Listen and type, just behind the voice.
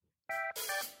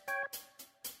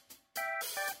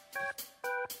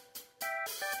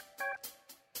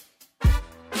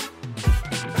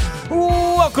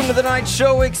Welcome to the night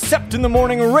show, except in the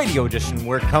morning radio edition.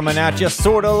 We're coming at you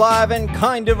sort of live and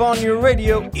kind of on your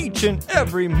radio each and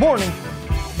every morning.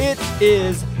 It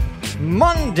is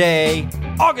Monday,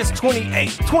 August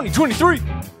 28th, 2023.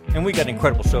 And we got an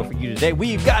incredible show for you today.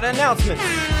 We've got announcements,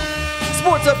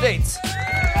 sports updates,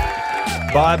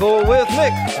 Bible with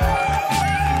Mick,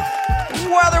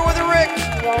 weather with Rick,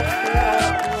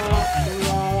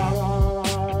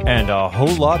 and a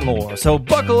whole lot more. So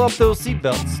buckle up those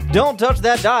seatbelts. Don't touch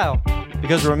that dial.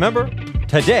 Because remember,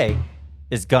 today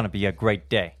is going to be a great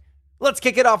day. Let's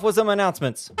kick it off with some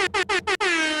announcements.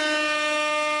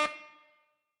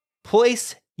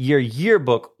 Place your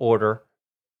yearbook order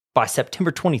by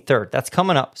September 23rd. That's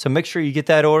coming up. So make sure you get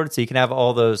that ordered so you can have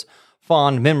all those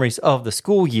fond memories of the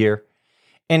school year.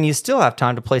 And you still have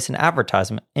time to place an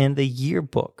advertisement in the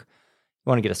yearbook. You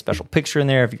want to get a special picture in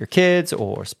there of your kids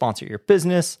or sponsor your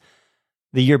business.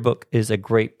 The yearbook is a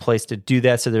great place to do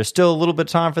that. So there's still a little bit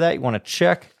of time for that. You want to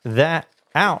check that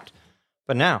out.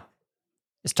 But now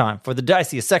it's time for the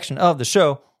diciest section of the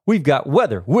show. We've got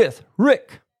weather with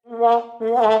Rick.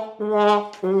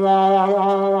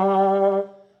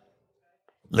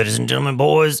 Ladies and gentlemen,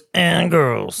 boys and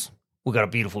girls, we got a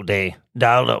beautiful day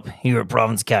dialed up here at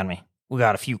Province Academy. We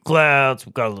got a few clouds,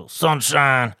 we got a little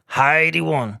sunshine, high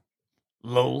 81,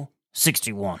 low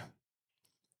 61.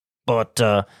 But,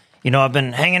 I've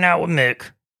been hanging out with Mick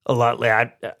a lot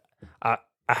lately. I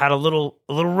had a little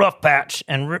rough patch,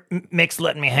 and Mick's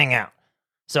letting me hang out.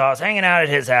 So I was hanging out at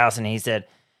his house, and he said,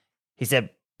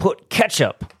 put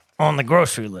ketchup on the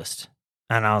grocery list.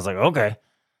 And I was like, okay.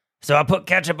 So I put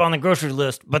ketchup on the grocery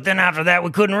list, but then after that,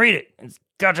 we couldn't read it. It's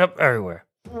ketchup everywhere.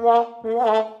 I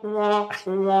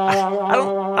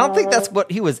don't think that's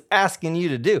what he was asking you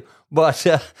to do, but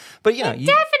you know, it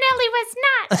definitely was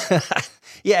not.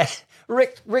 Yeah,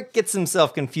 Rick gets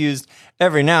himself confused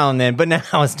every now and then, but now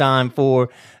it's time for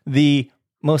the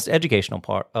most educational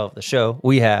part of the show.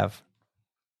 We have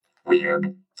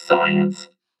Weird Science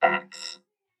Facts.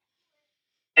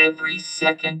 Every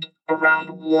second,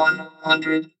 around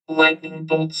 100 lightning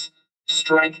bolts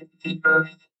strike the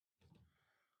Earth.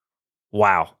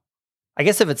 Wow. I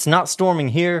guess if it's not storming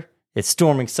here, it's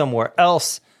storming somewhere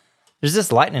else. There's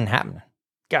just lightning happening.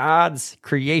 God's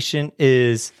creation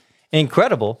is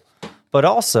incredible, but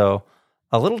also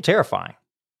a little terrifying.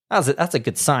 That's a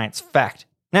good science fact.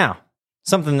 Now,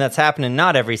 something that's happening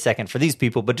not every second for these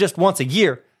people, but just once a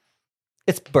year,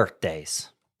 it's birthdays.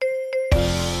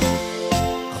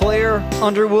 Claire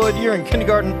Underwood, you're in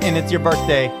kindergarten and it's your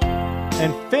birthday.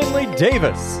 And Finley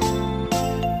Davis,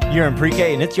 you're in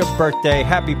pre-K and it's your birthday.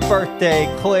 Happy birthday,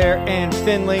 Claire and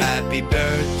Finley. Happy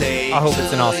birthday. I hope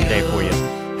it's an awesome day for you.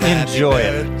 Enjoy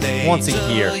it once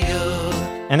a year.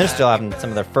 And they're still having some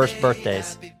of their first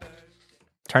birthdays.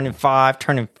 Turning 5,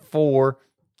 turning 4,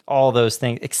 all those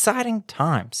things. Exciting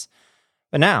times.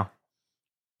 But now,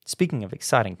 speaking of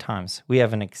exciting times, we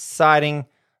have an exciting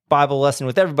Bible lesson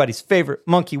with everybody's favorite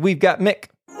monkey. We've got Mick.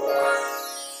 Good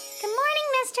morning,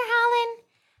 Mr. Holland.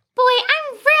 Boy,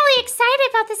 I'm really excited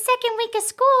about the second week of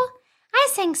school. I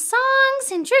sang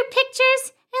songs and drew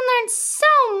pictures and learned so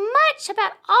much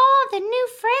about all the new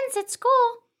friends at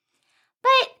school.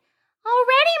 But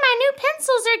already my new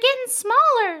pencils are getting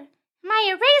smaller. My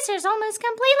eraser's almost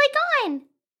completely gone.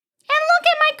 And look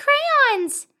at my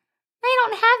crayons. They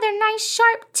don't have their nice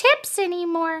sharp tips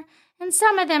anymore, and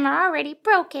some of them are already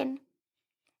broken.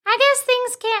 I guess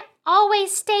things can't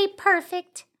always stay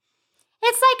perfect.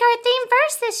 It's like our theme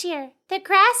verse this year. The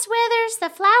grass withers, the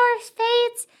flower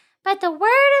fades, but the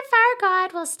word of our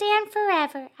God will stand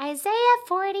forever. Isaiah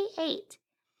 48.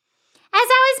 As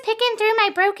I was picking through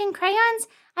my broken crayons,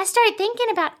 I started thinking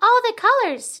about all the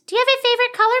colors. Do you have a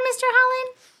favorite color, Mr.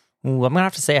 Holland? Ooh, I'm going to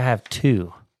have to say I have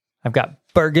 2. I've got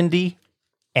burgundy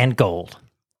and gold.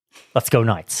 Let's go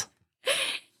Knights.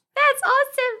 That's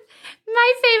awesome.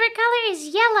 My favorite color is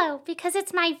yellow because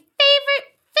it's my favorite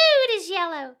food is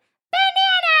yellow.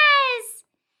 Bananas!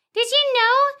 Did you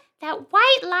know that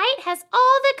white light has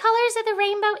all the colors of the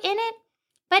rainbow in it?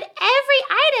 But every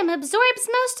item absorbs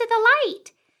most of the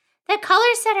light. The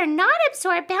colors that are not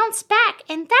absorbed bounce back,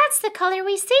 and that's the color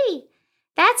we see.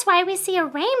 That's why we see a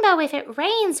rainbow if it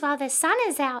rains while the sun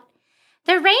is out.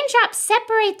 The raindrops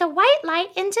separate the white light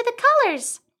into the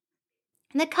colors.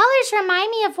 The colors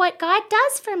remind me of what God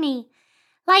does for me.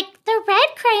 Like the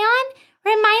red crayon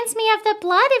reminds me of the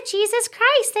blood of Jesus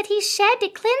Christ that he shed to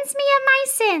cleanse me of my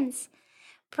sins.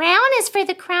 Brown is for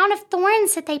the crown of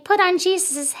thorns that they put on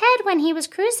Jesus' head when he was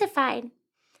crucified.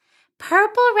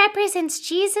 Purple represents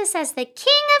Jesus as the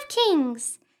King of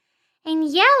Kings. And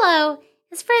yellow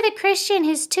is for the Christian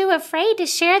who's too afraid to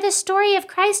share the story of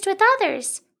Christ with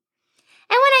others.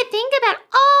 And when I think about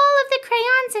all of the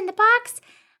crayons in the box,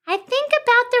 I think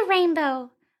about the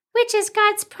rainbow, which is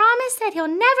God's promise that He'll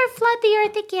never flood the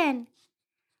earth again.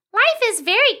 Life is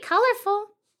very colorful,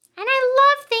 and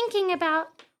I love thinking about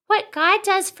what God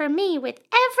does for me with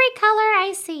every color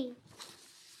I see.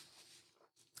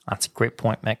 That's a great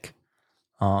point, Mick.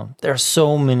 There are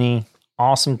so many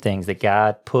awesome things that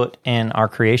God put in our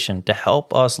creation to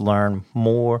help us learn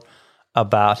more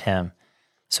about Him.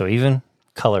 So even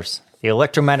colors, the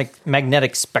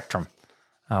electromagnetic spectrum,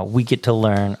 we get to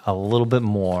learn a little bit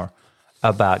more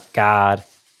about God,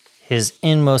 His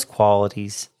inmost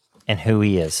qualities, and who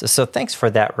He is. So thanks for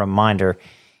that reminder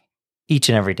each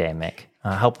and every day, Mick,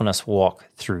 helping us walk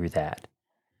through that.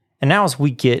 And now as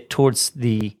we get towards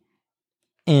the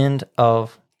end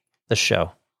of the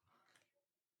show,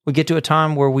 we get to a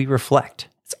time where we reflect.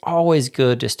 It's always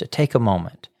good just to take a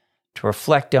moment to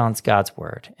reflect on God's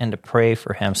word and to pray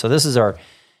for Him. So this is our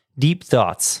Deep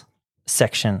Thoughts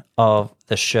section of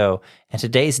the show. And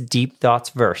today's Deep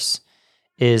Thoughts verse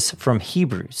is from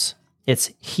Hebrews.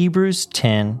 It's Hebrews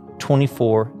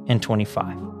 10:24 and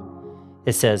 25.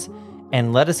 It says,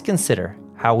 "And let us consider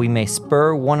how we may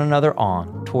spur one another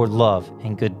on toward love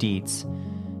and good deeds,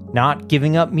 not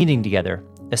giving up meeting together,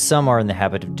 as some are in the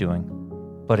habit of doing,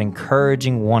 but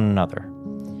encouraging one another,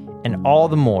 and all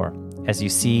the more as you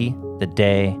see the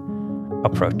day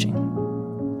approaching."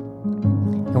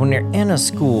 And when you're in a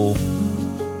school,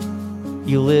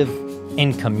 you live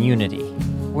in community.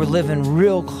 We're living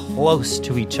real close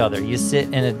to each other. You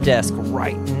sit in a desk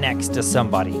right next to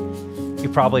somebody. You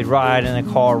probably ride in a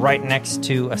car right next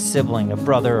to a sibling, a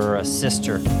brother or a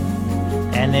sister.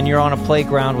 And then you're on a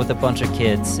playground with a bunch of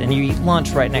kids, and you eat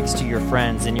lunch right next to your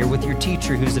friends, and you're with your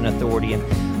teacher who's an authority. And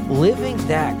living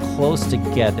that close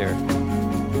together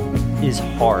is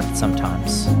hard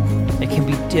sometimes. It can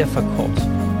be difficult.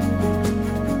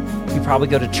 You probably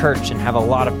go to church and have a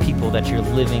lot of people that you're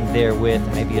living there with,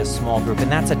 maybe a small group,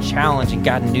 and that's a challenge, and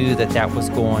God knew that that was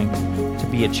going to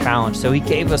be a challenge. So He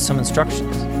gave us some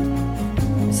instructions.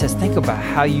 He says, think about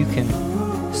how you can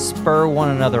spur one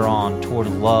another on toward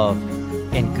love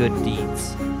and good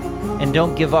deeds. And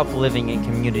don't give up living in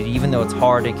community, even though it's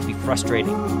hard, it can be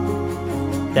frustrating.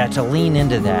 That to lean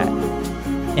into that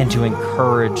and to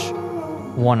encourage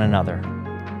one another.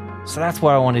 So that's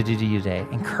what I wanted to do today.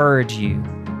 Encourage you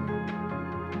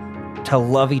to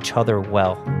love each other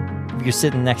well. If you're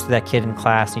sitting next to that kid in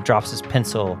class and he drops his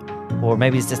pencil, or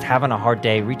maybe he's just having a hard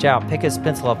day, reach out, pick his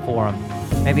pencil up for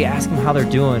him. Maybe ask him how they're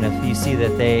doing if you see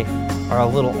that they are a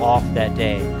little off that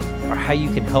day, or how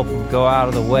you can help them go out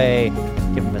of the way,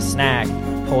 give them a snack,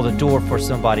 hold a door for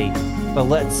somebody. But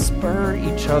let's spur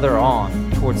each other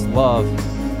on towards love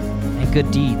and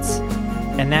good deeds.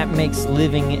 And that makes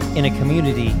living in a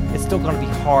community, it's still going to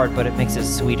be hard, but it makes it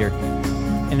sweeter.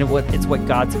 And it's what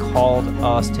God's called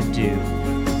us to do,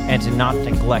 and to not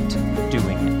neglect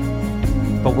doing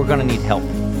it. But we're going to need help.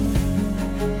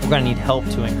 We're going to need help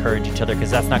to encourage each other, because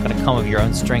that's not going to come of your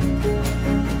own strength.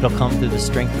 It'll come through the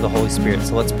strength of the Holy Spirit.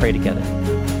 So let's pray together.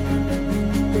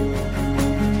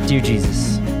 Dear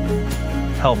Jesus,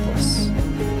 help us.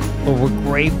 Lord, we're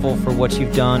grateful for what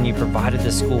You've done. You provided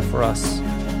this school for us.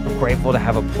 We're grateful to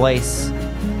have a place,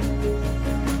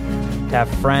 to have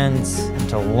friends, and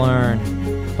to learn.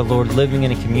 But Lord, living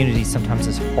in a community sometimes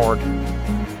is hard.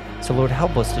 So Lord,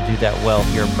 help us to do that well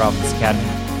here at Providence Academy.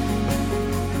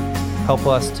 Help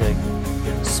us to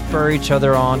spur each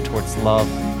other on towards love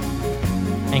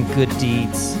and good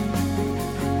deeds.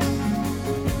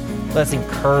 Let's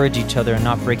encourage each other and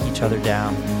not break each other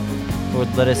down.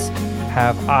 Lord, let us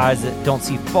have eyes that don't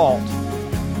see fault,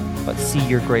 but see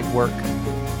Your great work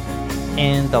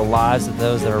in the lives of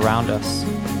those that are around us.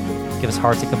 Give us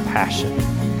hearts of compassion,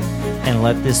 and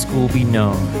let this school be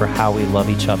known for how we love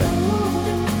each other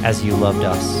as You loved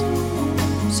us.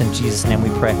 It's in Jesus' name we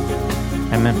pray.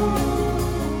 Amen.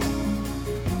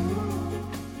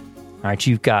 All right,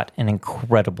 you've got an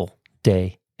incredible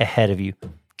day ahead of you.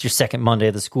 It's your second Monday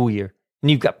of the school year,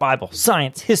 and you've got Bible,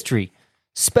 science, history,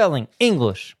 spelling,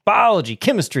 English, biology,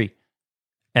 chemistry,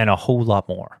 and a whole lot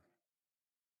more.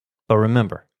 But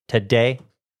remember, today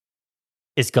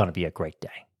is going to be a great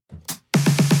day.